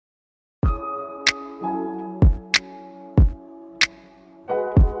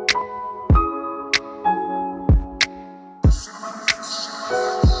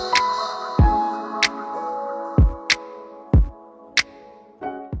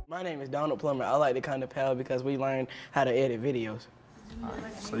My name is Donald Plummer. I like to come to PAL because we learned how to edit videos. All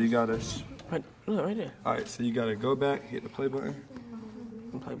right, so you gotta. Look right there. All right, so you gotta go back, hit the play button.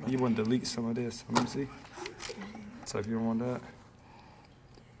 You want to delete some of this. Let me see. So if you don't want that,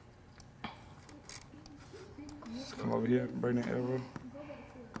 just come over here, bring the arrow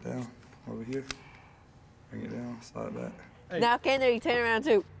down. Over here, bring it down, slide back. Hey. Now, Kendra, you turn around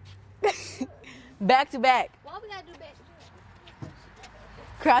too. Back to back. Why we gotta do back to back?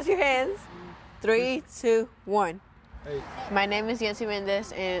 Cross your hands. 3, 2, 1. Hey. My name is Yancy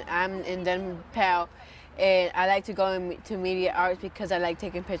Mendez, and I'm in Dunn, PAL. And I like to go into media arts because I like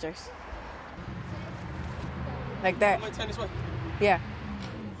taking pictures. Like that. Turn this way. Yeah.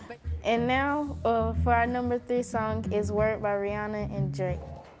 And now, for our number 3 song is Word by Rihanna and Drake.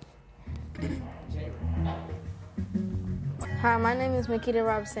 Hi, my name is Makita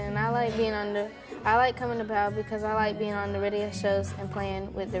Robinson, and I like coming to PAL because I like being on the radio shows and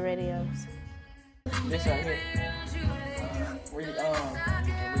playing with the radios. This right here.